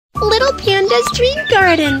Little Panda's dream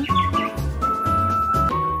garden.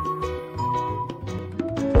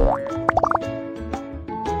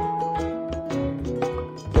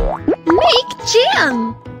 Make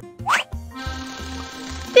jam.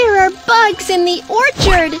 There are bugs in the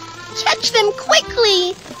orchard. Catch them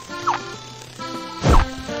quickly.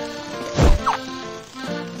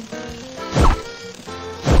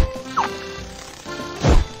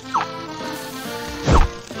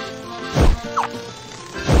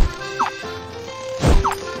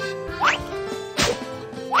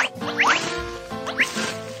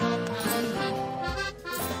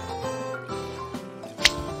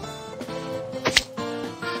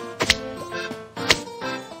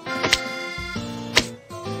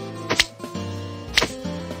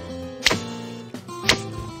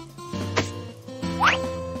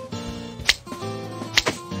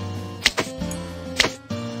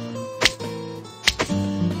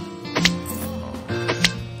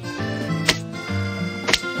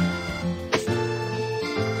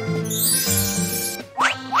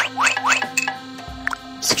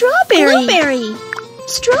 Strawberry, blueberry,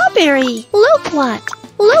 strawberry, loquat,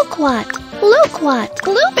 loquat, loquat,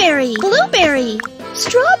 blueberry, blueberry,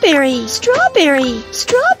 strawberry, strawberry,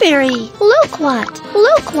 strawberry, loquat,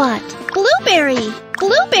 loquat, blueberry,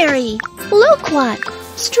 blueberry, loquat,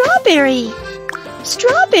 strawberry,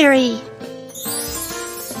 strawberry.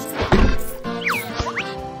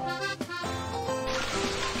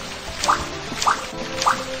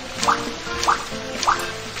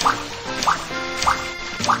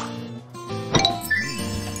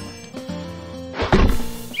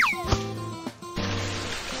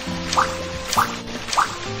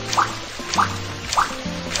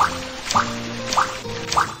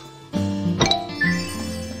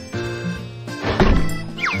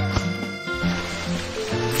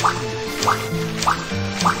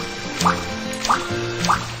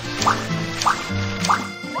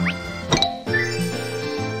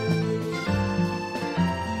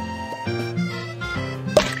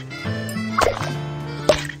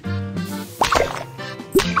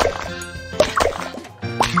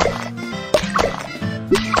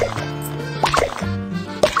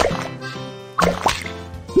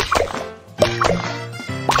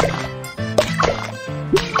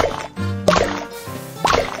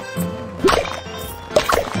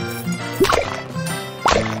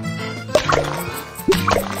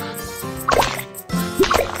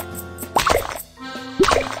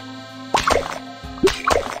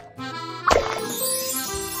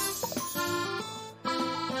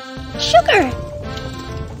 Sugar.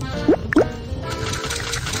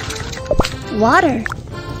 Water.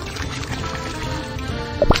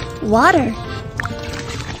 Water.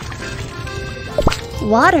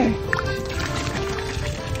 Water.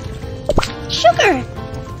 Sugar.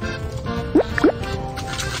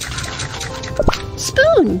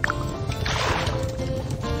 Spoon.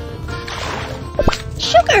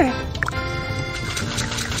 Sugar.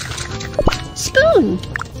 Spoon.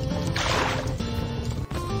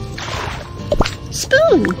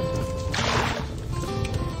 Spoon.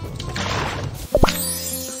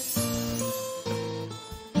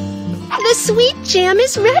 The sweet jam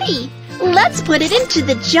is ready. Let's put it into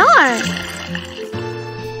the jar.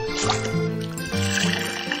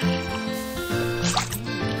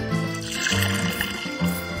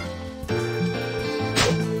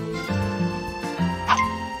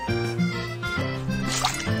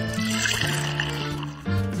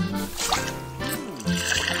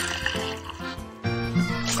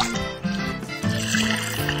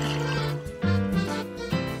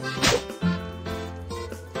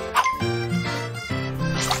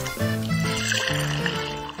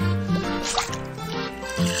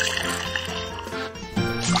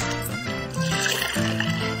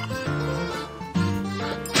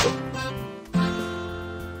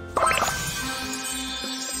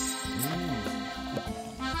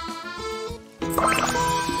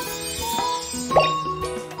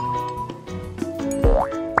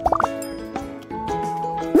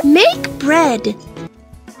 Make bread.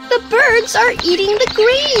 The birds are eating the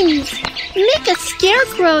grains. Make a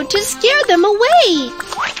scarecrow to scare them away.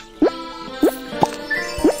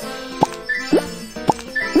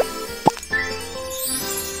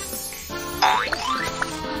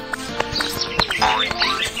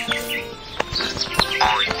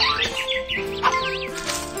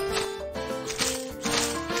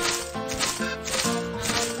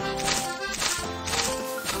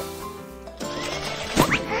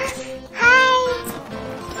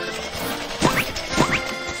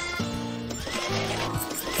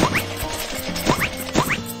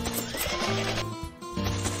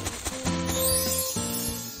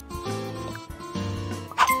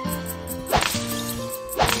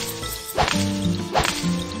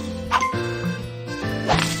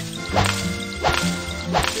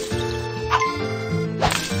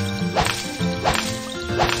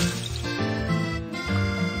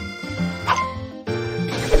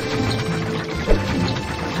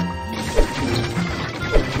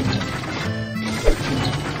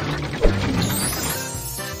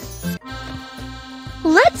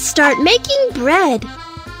 start making bread.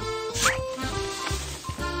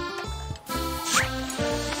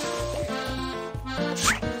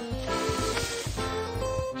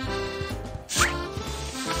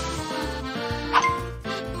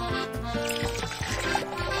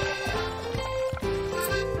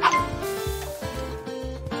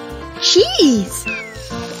 Cheese.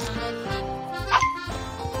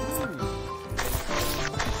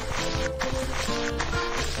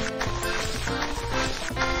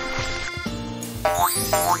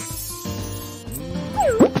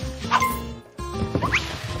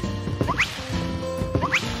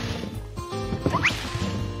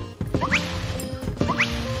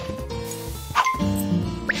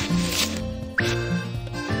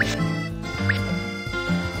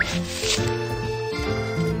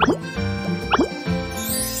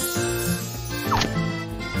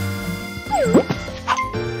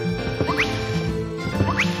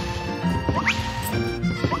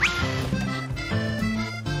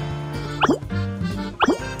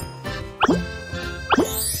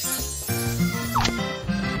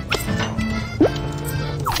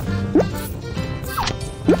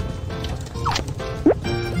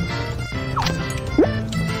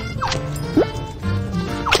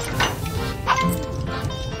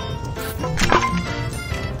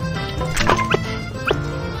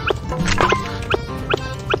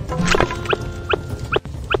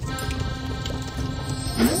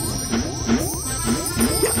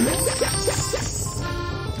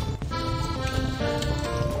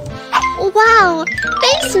 Wow,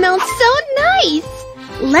 they smell so nice!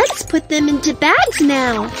 Let's put them into bags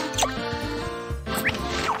now.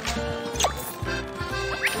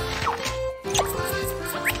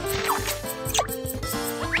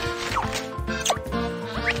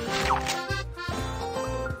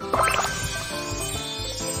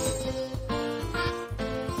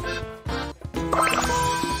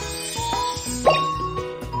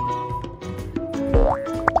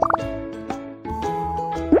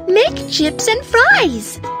 Make chips and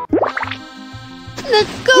fries. The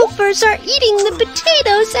gophers are eating the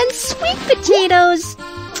potatoes and sweet potatoes.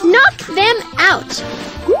 Knock them out.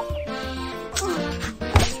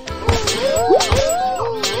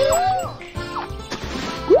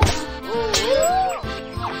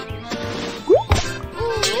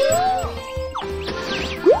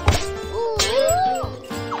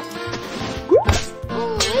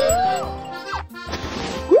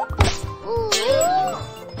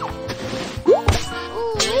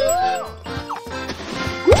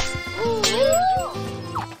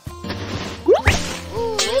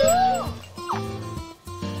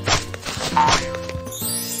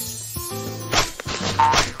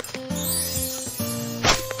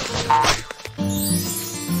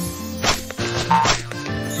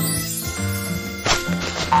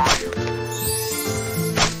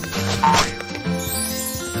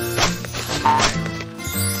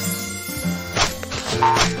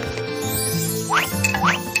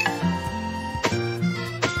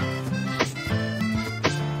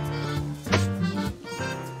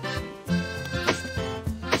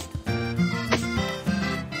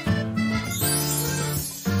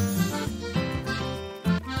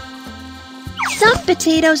 Some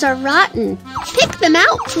potatoes are rotten. Pick them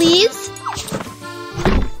out, please.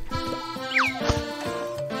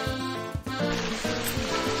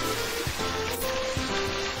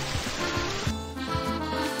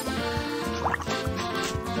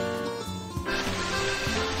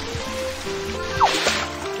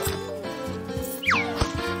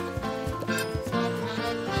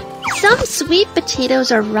 Some sweet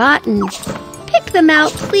potatoes are rotten. Pick them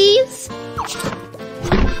out, please.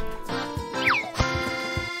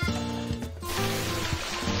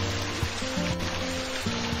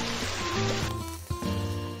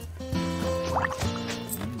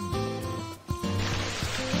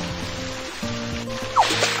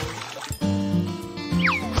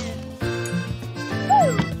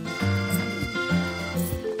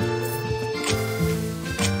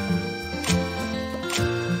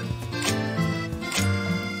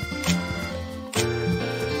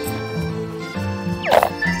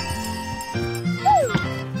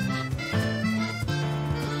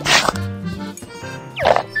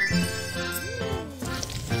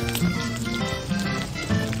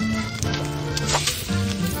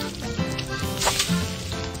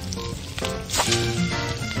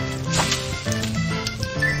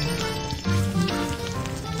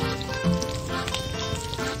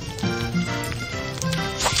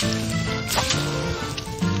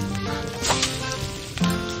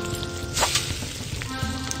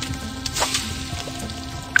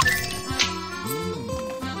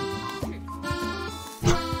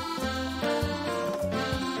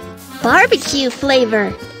 barbecue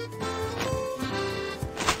flavor.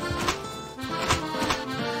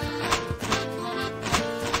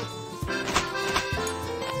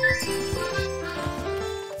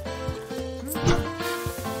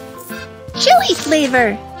 Chili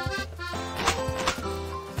flavor.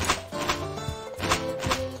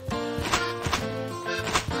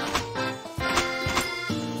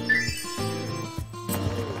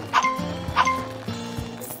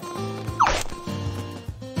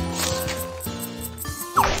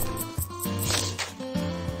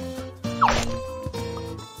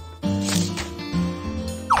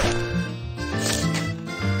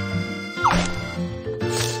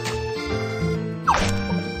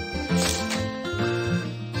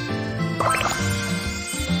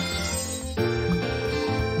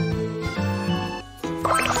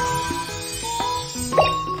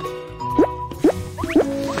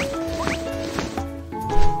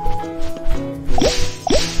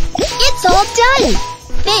 It's all done!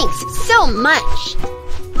 Thanks so much!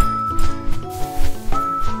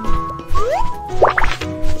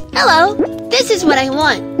 Hello, this is what I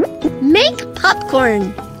want. Make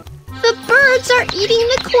popcorn. The birds are eating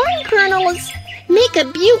the corn kernels. Make a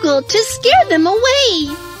bugle to scare them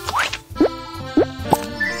away.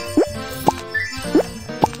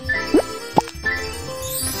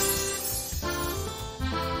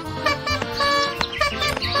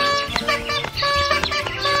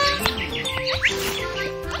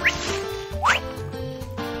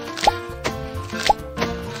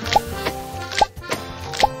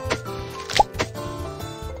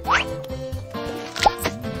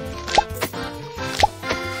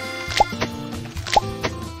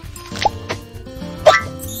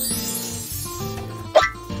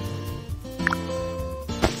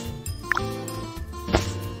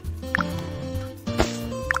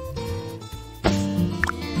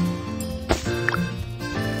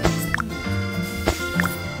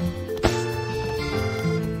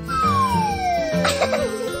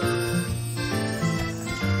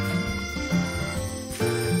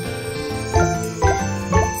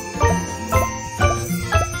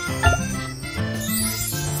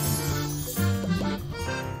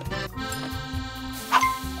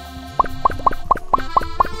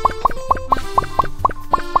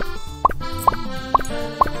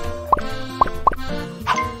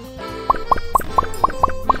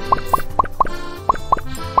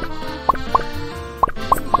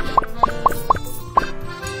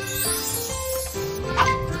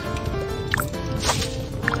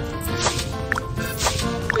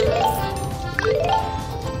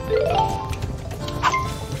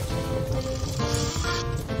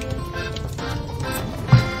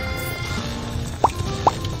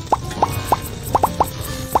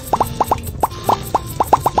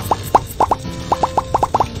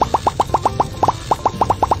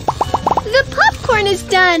 Is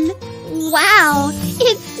done. Wow,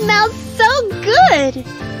 it smells so good.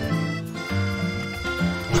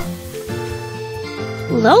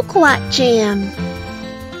 Loquat jam.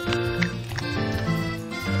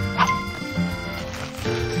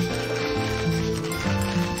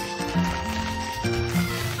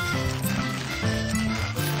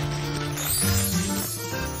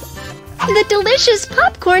 The delicious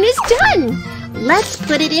popcorn is done. Let's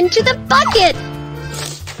put it into the bucket.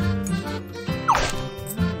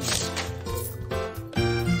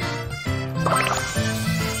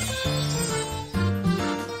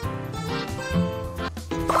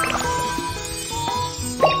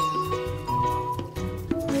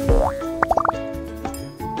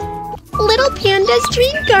 Little Panda's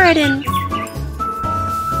dream garden.